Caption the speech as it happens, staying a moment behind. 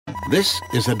This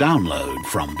is a download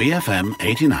from BFM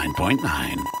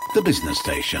 89.9, the business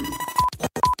station.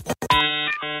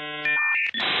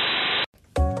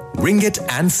 Ringgit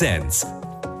and Cents.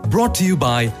 Brought to you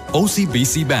by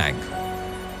OCBC Bank.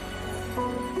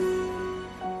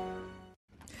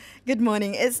 Good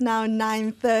morning. It's now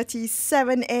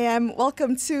 9:37 a.m.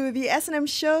 Welcome to the S&M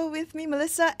show with me,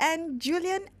 Melissa, and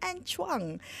Julian and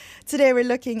Chuang. Today we're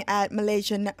looking at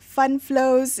Malaysian fund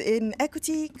flows in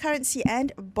equity, currency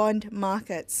and bond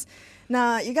markets.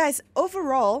 Now, you guys,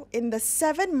 overall, in the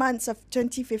 7 months of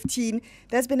 2015,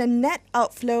 there's been a net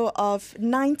outflow of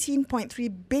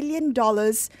 $19.3 billion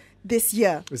this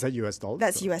year. Is that US dollars?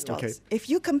 That's US dollars. Okay. If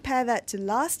you compare that to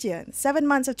last year, 7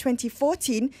 months of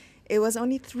 2014, it was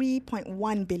only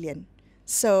 3.1 billion.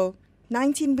 So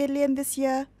 19 billion this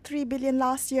year, 3 billion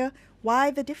last year.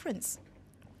 Why the difference?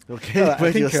 Okay, I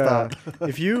where do you think start?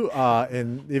 if you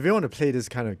want to play this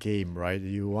kind of game, right,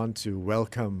 you want to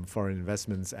welcome foreign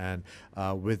investments, and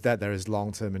with that there is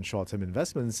long-term and short-term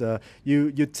investments.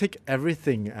 You take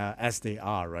everything as they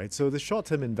are, right? So the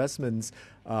short-term investments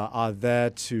are there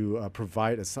to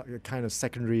provide a kind of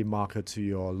secondary market to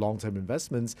your long-term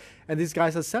investments, and these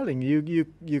guys are selling.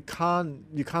 You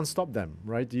can't stop them,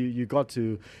 right? You got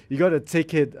to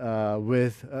take it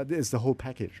with it's the whole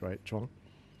package, right, Chuang?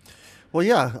 Well,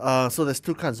 yeah. So there's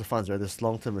two kinds of funds, right? There's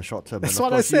long-term and short-term. That's and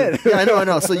of what I course said. Yeah, I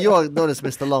know. So you are known as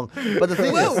Mr. Long. But the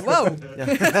thing is... Whoa.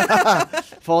 Yeah.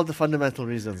 For all the fundamental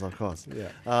reasons, of course.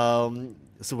 Yeah.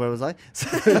 So where was I?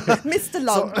 Mr.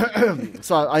 Long.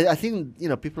 So I think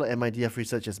people at MIDF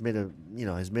Research has made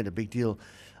a big deal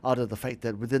out of the fact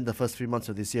that within the first 3 months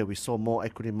of this year, we saw more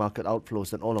equity market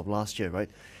outflows than all of last year, right?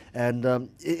 And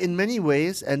in many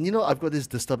ways, and I've got this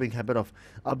disturbing habit of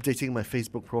updating my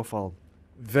Facebook profile.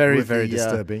 Very Very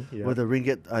disturbing. Yeah. With the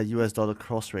ringgit US dollar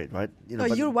cross rate, right?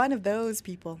 But You're one of those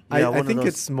people. Yeah, one I of think those-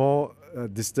 it's more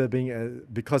disturbing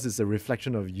because it's a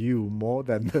reflection of you more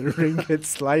than the ringgit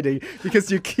sliding,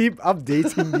 because you keep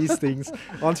updating these things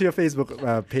onto your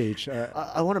Facebook page.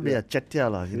 I want to be a chetia,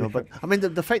 but I mean,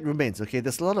 the fact remains, okay,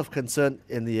 there's a lot of concern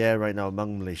in the air right now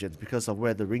among Malaysians because of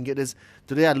where the ringgit is.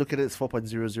 Today, I look at it, it's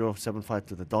 4.0075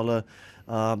 to the dollar.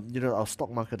 Our stock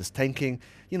market is tanking.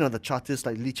 The chartists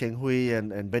like Lee Cheng Hui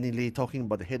and Benny Lee talking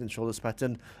about the head and shoulders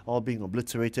pattern all being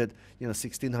obliterated.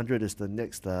 1600 is the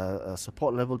next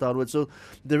support level downwards. So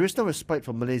there is no respite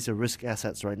for Malaysia risk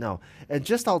assets right now. And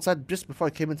just before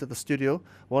I came into the studio,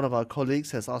 one of our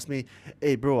colleagues has asked me,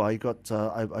 "Hey, bro, I've got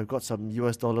some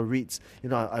US dollar REITs.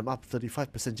 I'm up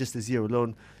 35% just this year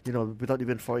alone. Without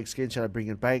even foreign exchange, should I bring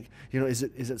it back? Is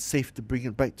it safe to bring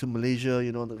it back to Malaysia?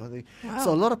 That kind of thing." Wow.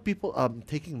 So a lot of people are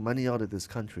taking money out of this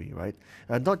country, right?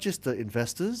 And not just the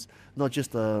investors, not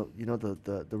just the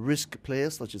risk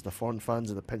players, such as the foreign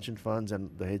funds and the pension funds and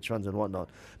the hedge funds and whatnot,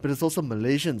 but it's also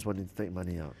Malaysians wanting to take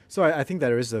money out. So I think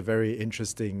there is a very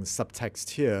interesting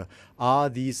subtext here. Are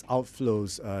these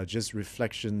outflows just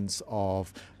reflections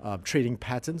of trading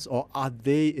patterns, or are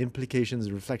they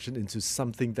implications, reflection into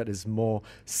something that is more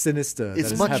sinister?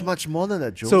 It's much more than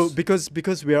that, Jules. So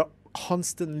because we are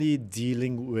constantly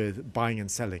dealing with buying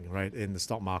and selling, right, in the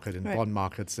stock market, in bond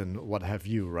markets and what have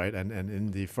you, right, and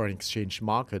in the foreign exchange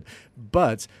market.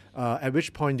 But at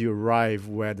which point do you arrive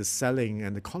where the selling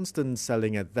and the constant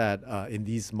selling at that in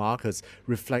these markets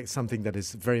reflect something that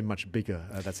is very much bigger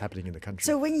that's happening in the country?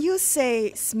 So when you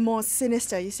say more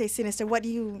sinister, what do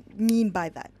you mean by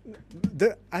that?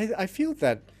 I feel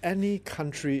that any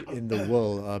country in the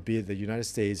world, be it the United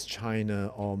States, China,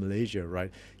 or Malaysia,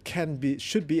 right,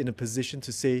 should be in a position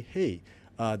to say, hey,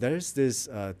 there's this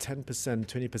 10%,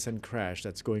 20% crash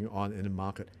that's going on in the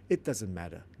market. It doesn't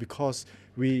matter because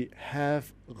we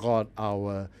have got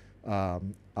our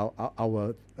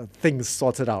things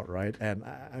sorted out, right? And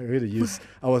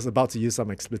I was about to use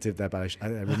some expletive there, but I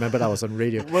remembered I was on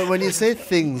radio. When you say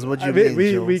things, what do you mean,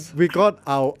 Jules? We got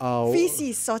our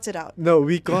Feces sorted out. No,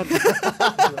 we got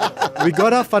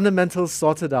our fundamentals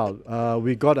sorted out.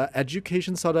 We got our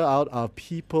education sorted out. Our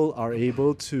people are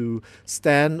able to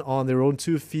stand on their own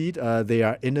 2 feet. They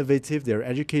are innovative. They're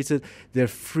educated. They're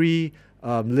free.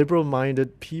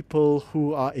 Liberal-minded people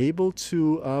who are able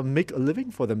to make a living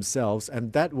for themselves,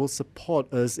 and that will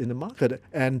support us in the market.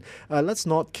 And let's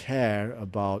not care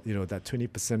about that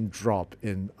 20% drop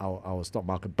in our stock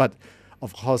market. But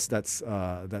of course, that's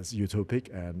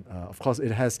utopic, and of course,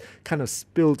 it has kind of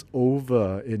spilled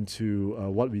over into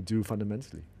what we do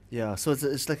fundamentally. Yeah, so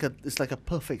it's like a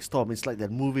perfect storm. It's like that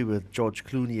movie with George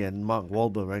Clooney and Mark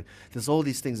Wahlberg, right? There's all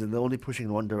these things, and they're only pushing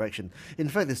in one direction. In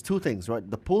fact, there's two things, right?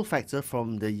 The pull factor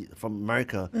from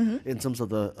America in terms of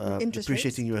the Interest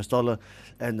depreciating US dollar,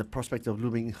 and the prospect of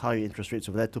looming higher interest rates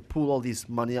over there to pull all these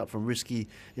money out from risky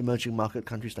emerging market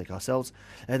countries like ourselves.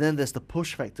 And then there's the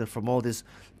push factor from all this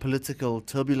political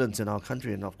turbulence in our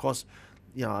country, and of course,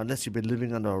 unless you've been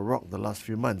living under a rock the last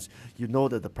few months, you know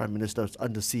that the Prime Minister is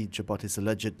under siege about his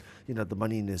alleged, the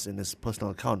money in his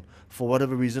personal account for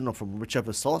whatever reason or from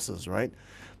whichever sources, right?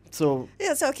 So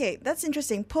okay, that's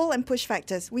interesting. Pull and push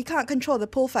factors. We can't control the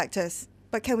pull factors,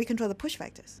 but can we control the push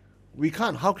factors? we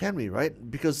can't. How can we, right?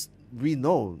 Because we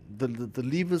know the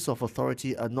levers of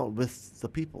authority are not with the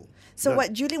people. So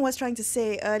what Julian was trying to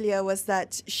say earlier was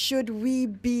that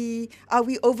are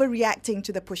we overreacting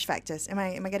to the push factors? Am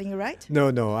I getting you right? No.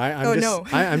 No.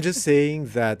 I'm just saying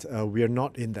that we are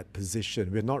not in that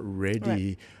position. We're not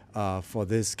ready. For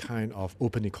this kind of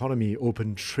open economy,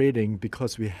 open trading,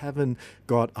 because we haven't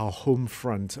got our home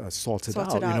front sorted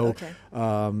out. Okay.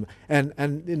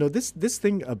 And this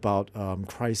thing about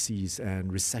crises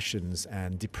and recessions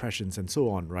and depressions and so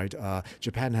on, right?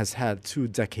 Japan has had 2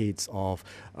 decades of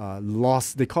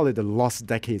lost. They call it the lost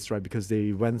decades, right? Because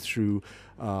they went through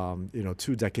 2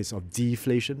 decades of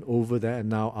deflation over there, and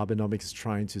now Abenomics is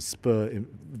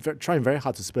trying very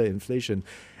hard to spur inflation.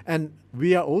 And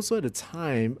we are also at a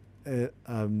time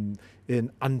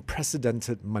in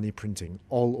unprecedented money printing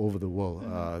all over the world,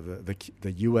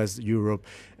 the US, Europe,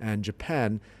 and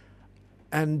Japan.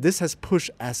 And this has pushed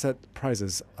asset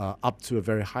prices up to a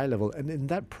very high level. And in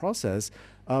that process,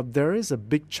 there is a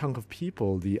big chunk of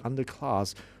people, the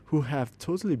underclass, who have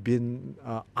totally been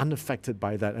unaffected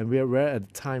by that. And we're at a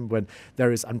time when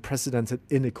there is unprecedented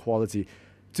inequality.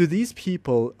 To these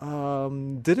people,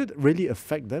 did it really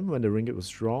affect them when the ringgit was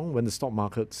strong, when the stock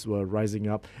markets were rising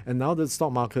up? And now the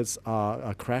stock markets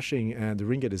are crashing and the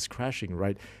ringgit is crashing,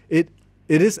 right? It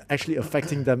is actually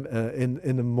affecting them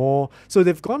in a more... So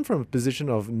they've gone from a position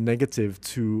of negative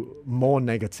to more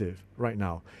negative right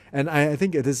now. And I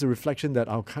think it is a reflection that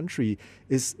our country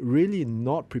is really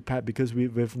not prepared, because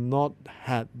we've not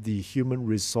had the human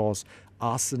resource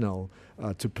arsenal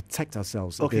to protect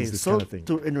ourselves against this kind of thing.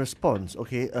 In response,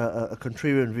 a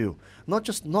contrarian view,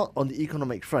 not on the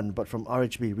economic front, but from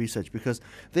RHB research, because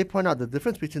they point out the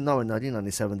difference between now and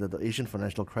 1997, the Asian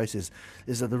financial crisis,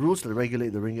 is that the rules that regulate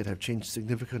the ringgit have changed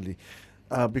significantly.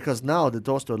 Because now the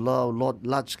doors to allow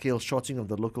large-scale shorting of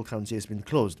the local currency has been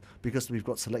closed, because we've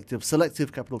got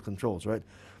selective capital controls, right,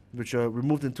 which were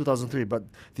removed in 2003, but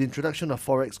the introduction of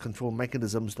forex control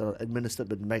mechanisms that are administered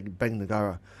by Bank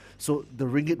Negara. So the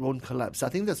ringgit won't collapse. I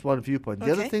think that's one viewpoint.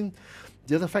 The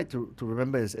other fact to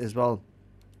remember is as well,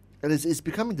 and it's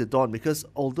becoming the dawn, because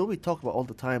although we talk about all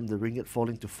the time the ringgit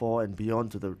falling to 4 and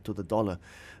beyond to the dollar,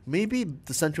 maybe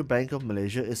the Central Bank of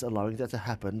Malaysia is allowing that to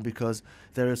happen because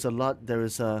there is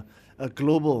a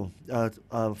global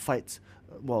fight.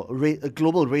 A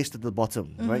global race to the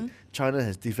bottom, right? China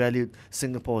has devalued,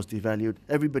 Singapore has devalued,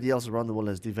 everybody else around the world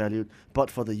has devalued, but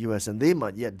for the US, and they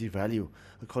might yet devalue,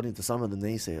 according to some of the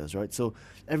naysayers, right? So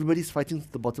everybody's fighting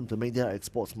to the bottom to make their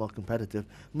exports more competitive.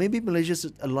 Maybe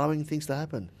Malaysia's allowing things to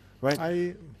happen,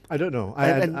 right? I don't know.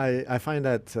 I find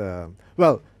that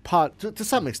part to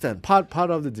some extent. Part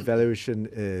of the devaluation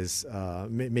is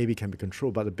maybe can be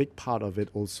controlled, but a big part of it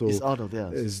also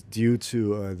is due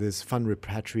to this fund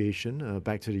repatriation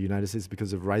back to the United States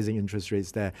because of rising interest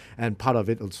rates there, and part of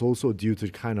it is also due to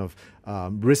kind of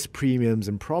risk premiums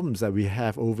and problems that we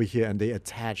have over here, and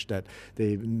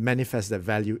they manifest that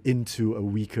value into a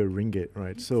weaker ringgit,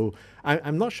 right? So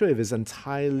I'm not sure if it's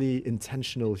entirely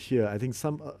intentional here. I think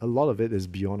a lot of it is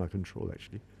beyond our control,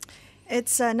 actually.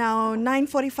 It's now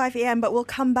 9:45 a.m., but we'll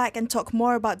come back and talk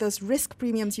more about those risk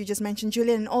premiums you just mentioned,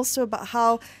 Julian, and also about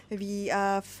how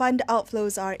the fund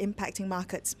outflows are impacting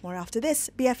markets. More after this.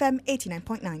 BFM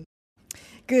 89.9.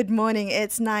 Good morning.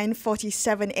 It's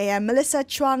 9:47 a.m. Melissa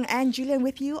Chuang and Julian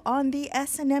with you on the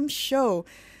S&M show.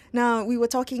 Now, we were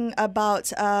talking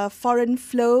about foreign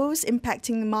flows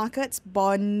impacting markets,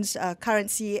 bonds,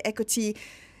 currency, equity.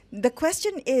 The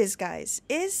question is, guys,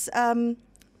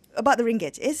 about the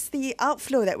ringgit. Is the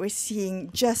outflow that we're seeing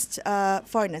just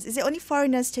foreigners? Is it only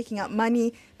foreigners taking out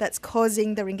money that's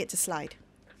causing the ringgit to slide?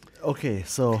 Okay,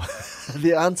 so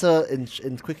the answer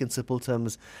in quick and simple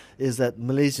terms is that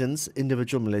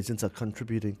individual Malaysians are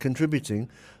contributing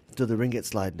to the ringgit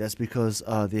slide. That's because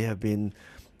they have been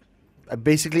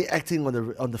basically acting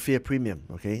on the fear premium,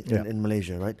 okay, Yeah. in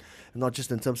Malaysia, right? Not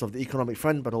just in terms of the economic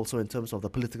front, but also in terms of the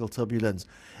political turbulence.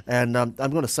 And I'm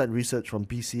going to cite research from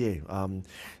BCA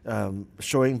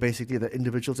showing basically that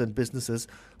individuals and businesses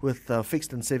with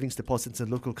fixed and savings deposits in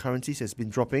local currencies has been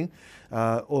dropping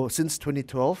or since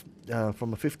 2012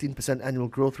 from a 15% annual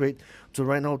growth rate to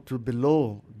right now to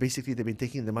below. Basically, they've been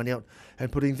taking the money out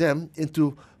and putting them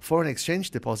into foreign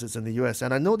exchange deposits in the US.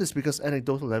 And I know this because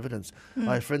anecdotal evidence.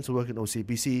 I have friends who work in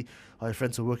OCBC, I have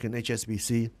friends who work in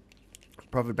HSBC,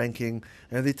 private banking,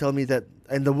 and they tell me that,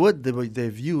 and the word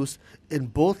they've used in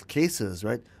both cases,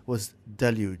 right, was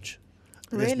deluge.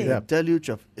 There's Really? been a deluge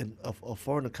of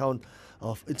foreign account,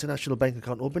 of international bank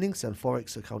account openings and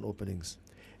forex account openings.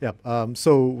 Yeah.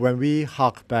 So when we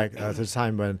hark back to the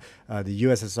time when the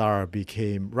USSR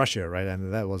became Russia, right,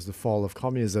 and that was the fall of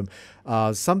communism,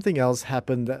 something else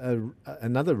happened.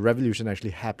 Another revolution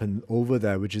actually happened over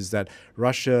there, which is that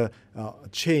Russia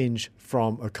changed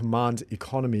from a command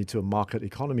economy to a market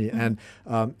economy, and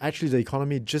actually the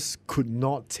economy just could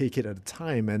not take it at the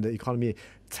time, and the economy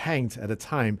tanked at the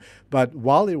time. But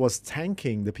while it was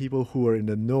tanking, the people who were in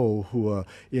the know, who were,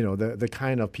 the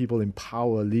kind of people in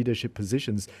power, leadership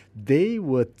positions, they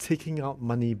were taking out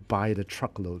money by the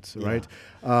truckloads, right?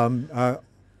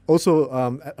 Also,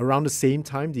 around the same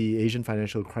time, the Asian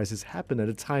financial crisis happened. At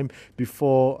a time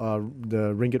before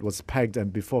the ringgit was pegged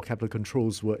and before capital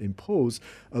controls were imposed,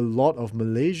 a lot of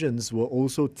Malaysians were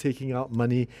also taking out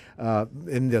money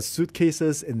in their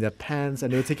suitcases, in their pants,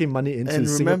 and they were taking money into And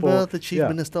Singapore. remember the Chief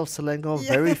Minister of Selangor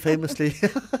very famously,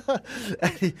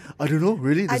 I don't know,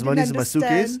 really? There's money in my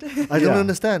suitcase? I don't Yeah.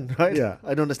 understand, right? Yeah.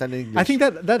 I don't understand English. I think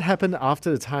that happened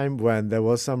after the time when there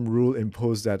was some rule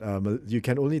imposed that you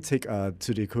can only take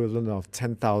to the equivalent of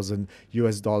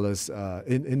 $10,000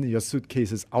 in your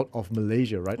suitcases out of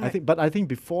Malaysia, right? Right. I think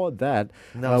before that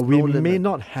There was we no may limit.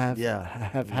 not have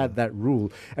had that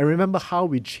rule. And remember how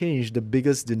we changed the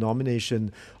biggest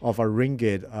denomination of our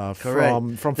ringgit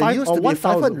from There 5 used or to be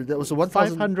 1,000. 500. There was a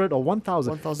 1,000 500 or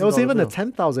 1,000. $1,000 There was even a bill.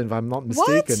 10,000 if I'm not What?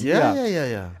 mistaken.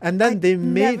 Yeah. And then I they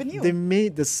never knew.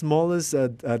 made the smallest,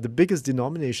 the biggest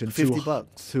denomination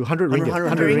 $50 to 100 ringgit,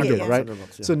 100 ringgit, yeah. right? 100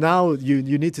 bucks, yeah. So now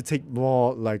you need to take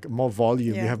more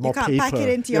volume. Yeah. You have You more can't paper. pack it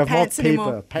into you your have more pants paper.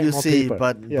 anymore. Pack You more see, paper.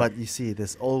 but Yeah. but you see,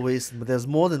 there's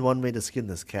more than one way to skin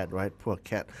this cat, right? Poor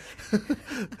cat.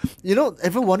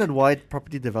 Ever wondered why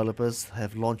property developers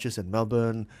have launches in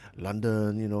Melbourne,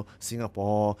 London,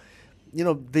 Singapore?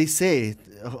 They say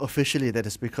officially that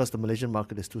it's because the Malaysian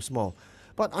market is too small,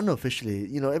 but unofficially,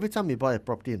 every time you buy a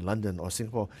property in London or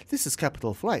Singapore, this is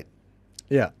capital flight.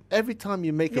 Yeah. Every time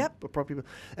you make Yep. a property,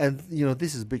 and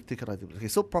this is big ticket item. Okay,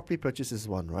 so property purchase is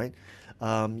one, right?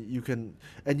 You can,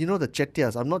 and the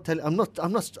chettias.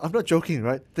 I'm not joking,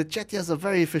 right? The chettias are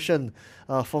very efficient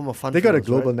form of fund. They got a flows,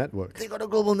 global right? network. They got a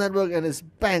global network, and it's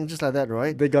bang just like that,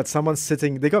 right? They got someone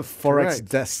sitting. They got forex Correct.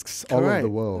 desks all over Correct. the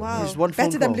world. Wow. Just one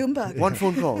Better phone than call. Bloomberg. One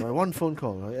phone call, right? One phone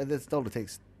call, right? And that's all it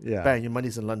takes. Yeah. Bang, your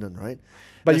money's in London, right?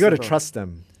 But you That's got the to problem. trust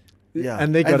them. Yeah.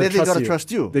 And they got to then trust gotta you.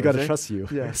 trust you. They got to okay? trust you.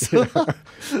 Yeah.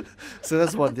 So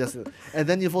that's one. And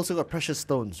then you've also got precious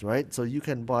stones, right? So you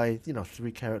can buy,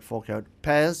 3 carat, 4 carat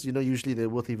pairs. Usually they're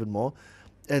worth even more,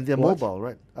 and they're What? mobile,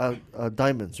 right?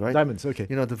 Diamonds, right? Diamonds, okay.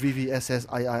 The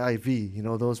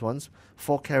VVSSIIIV. Those ones,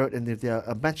 4 carat, and if they're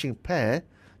a matching pair,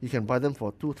 you can buy them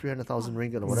for 200,000-300,000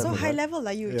 ringgit or whatever. So high right? level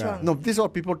like you, Yeah. Chuang. No, this is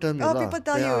what people tell me. Oh, lah. people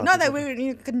tell Yeah, you. Not that people-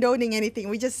 we're condoning anything.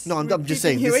 We just No, I'm just repeating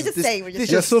saying, here. this We're is- just this- saying. We're this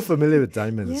just You're just- so familiar with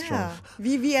diamonds, yeah. Sean.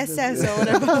 VVSS or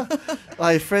whatever.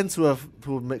 I have friends who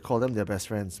call them their best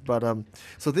friends, but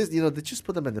so this they just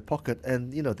put them in their pocket,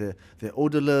 and they're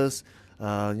odorless,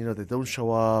 they don't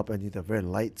show up, and they're very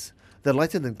light. They're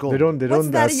lighter than gold. They don't What's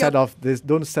that in set your- off. They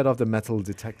don't set off the metal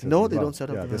detector. No, as they well. don't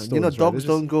set up. Yeah, the they're hand. stones, right? Dogs They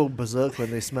don't go berserk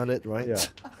when they smell it, right? Yeah.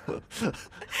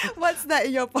 What's that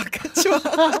in your pocket, Chuang?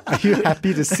 Are you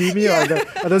happy to see me, or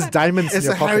are those diamonds It's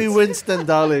in a your Harry pockets? Winston,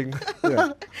 darling.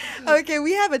 Yeah. Okay,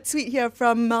 we have a tweet here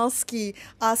from Malski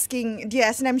asking, Dear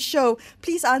S&M show,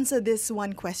 please answer this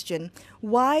one question.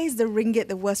 Why is the ringgit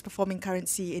the worst performing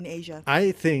currency in Asia?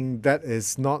 I think that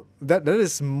is not that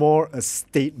is more a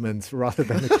statement rather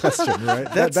than a question,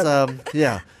 right? That's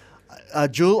yeah.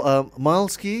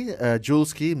 Milesky,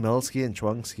 Julesky, Melsky, and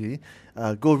Chuangsky.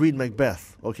 Go read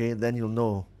Macbeth, okay? Then you'll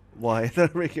know why the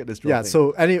ringgit is dropping. Yeah.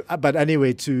 So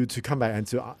anyway, to come back and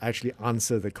to actually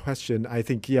answer the question, I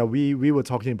think we were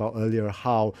talking about earlier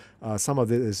how some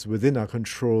of it is within our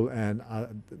control, and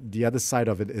the other side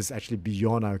of it is actually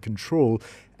beyond our control.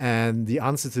 And the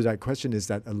answer to that question is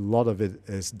that a lot of it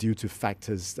is due to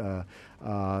factors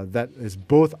that is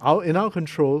both in our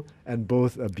control and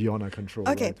both beyond our control.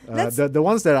 Okay, right? The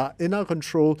ones that are in our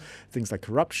control, things like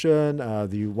corruption,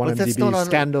 the But that's not OneMDB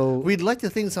scandal. We'd like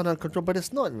to think it's under control, but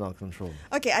it's not in our control.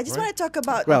 Okay, I just want to talk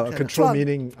about... Control Chuang,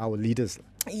 meaning our leaders.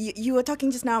 You were talking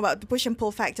just now about the push and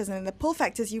pull factors, and the pull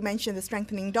factors you mentioned the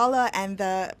strengthening dollar and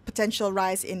the potential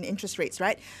rise in interest rates,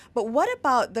 right? But what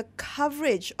about the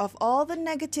coverage of all the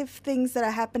negative things that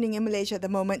are happening in Malaysia at the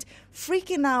moment,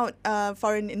 freaking out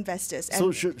foreign investors? And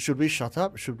So should we shut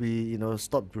up? Should we,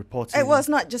 stop reporting? well, it's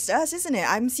not just us, isn't it?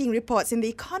 I'm seeing reports in The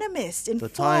Economist, in the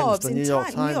Forbes, Times, the in New York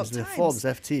New Times, York the Times. Forbes,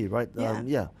 FT, right?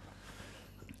 Yeah.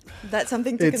 That's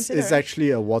something to consider. It's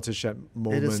actually a watershed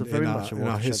moment very in much a our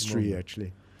watershed history, moment.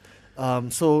 actually.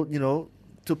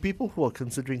 To people who are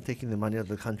considering taking the money out of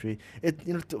the country,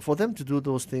 for them to do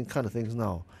those kind of things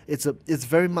now, it's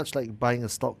very much like buying a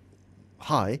stock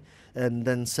high and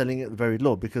then selling it very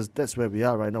low, because that's where we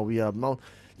are right now. We are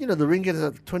the ringgit is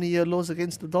at 20-year lows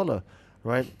against the dollar,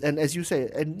 right? And as you say,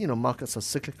 markets are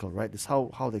cyclical, right? It's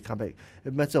how they come back.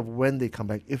 A matter of when they come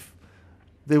back. If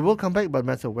they will come back, but a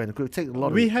matter of when. It could take a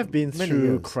lot. We have been many through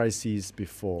years. crises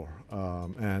before,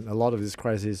 and a lot of these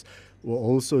crises were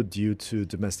also due to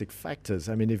domestic factors.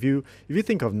 I mean, if you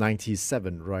think of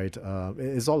 97, right,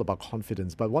 it's all about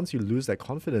confidence. But once you lose that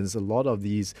confidence, a lot of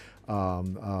these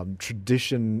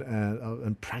tradition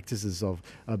and practices of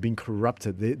being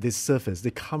corrupted, they surface.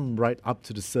 They come right up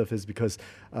to the surface because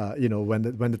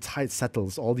when the tide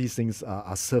settles, all these things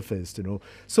are surfaced.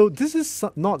 So this is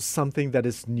not something that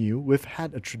is new. We've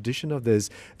had a tradition of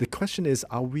this. The question is,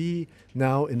 are we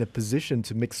now in a position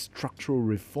to make structural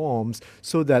reforms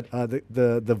so that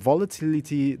the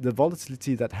volatility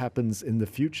that happens in the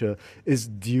future is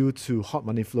due to hot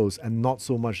money flows and not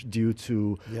so much due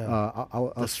to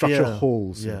our structural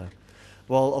holes? Yeah.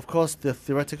 Well, of course, the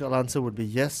theoretical answer would be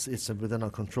yes, it's within our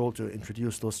control to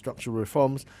introduce those structural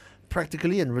reforms.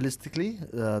 Practically and realistically,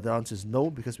 the answer is no,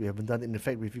 because we haven't done it. In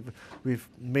fact, we've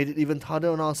made it even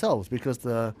harder on ourselves, because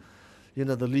the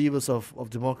levers of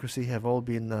democracy have all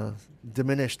been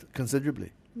diminished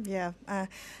considerably. Yeah.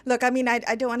 Look, I mean, I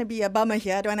don't want to be a bummer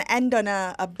here. I don't want to end on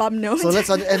a bum note. So let's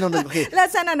end on a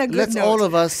Let's end on a good Let's note. all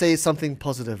of us say something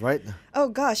positive, right? Oh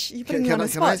gosh, you put me on the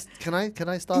spot. Can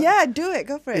I start? Yeah, do it.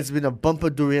 Go for it. It's been a bumper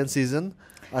durian season.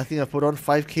 I think I put on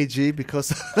 5 kg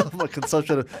because of my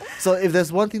consumption. So if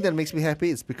there's one thing that makes me happy,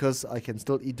 it's because I can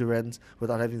still eat durians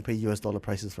without having to pay US dollar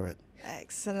prices for it.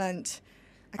 Excellent.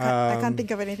 I can't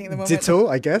think of anything at the moment. Ditto,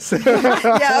 I guess.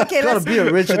 Yeah, okay. Gotta Let's be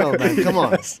original, man. Come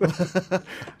on.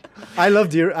 I love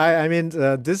durian. I mean,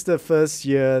 this is the first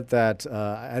year that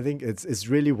I think it's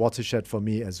really watershed for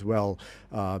me as well,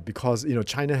 because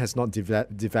China has not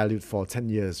devalued for 10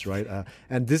 years, right?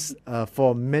 And this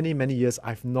for many years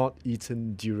I've not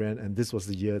eaten durian, and this was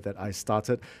the year that I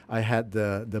started. I had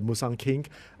the Musang King,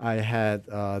 I had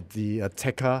the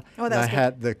Tekka, and I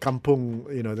had the Kampung,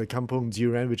 the Kampung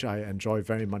durian, which I enjoy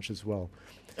very much as well.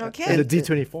 Okay. And the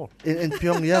D24. In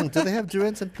Pyongyang, do they have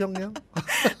durians in Pyongyang?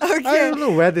 Okay. I don't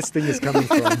know where this thing is coming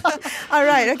from. All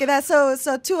right. Okay. That's so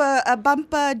to a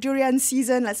bumper durian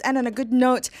season. Let's end on a good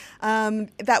note.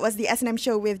 That was the S&M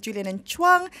show with Julian and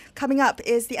Chuang. Coming up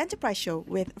is the Enterprise show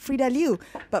with Frida Liu.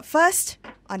 But first,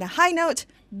 on a high note,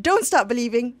 Don't Stop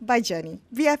Believing by Journey.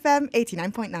 BFM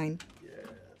 89.9.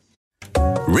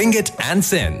 Ringgit and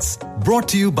Cents. Brought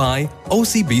to you by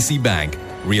OCBC Bank.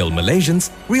 Real Malaysians,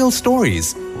 real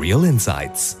stories, real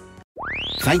insights.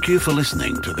 Thank you for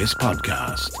listening to this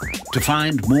podcast. To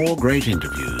find more great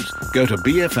interviews, go to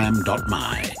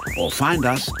bfm.my or find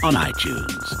us on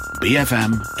iTunes.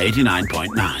 BFM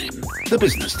 89.9, the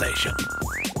business station.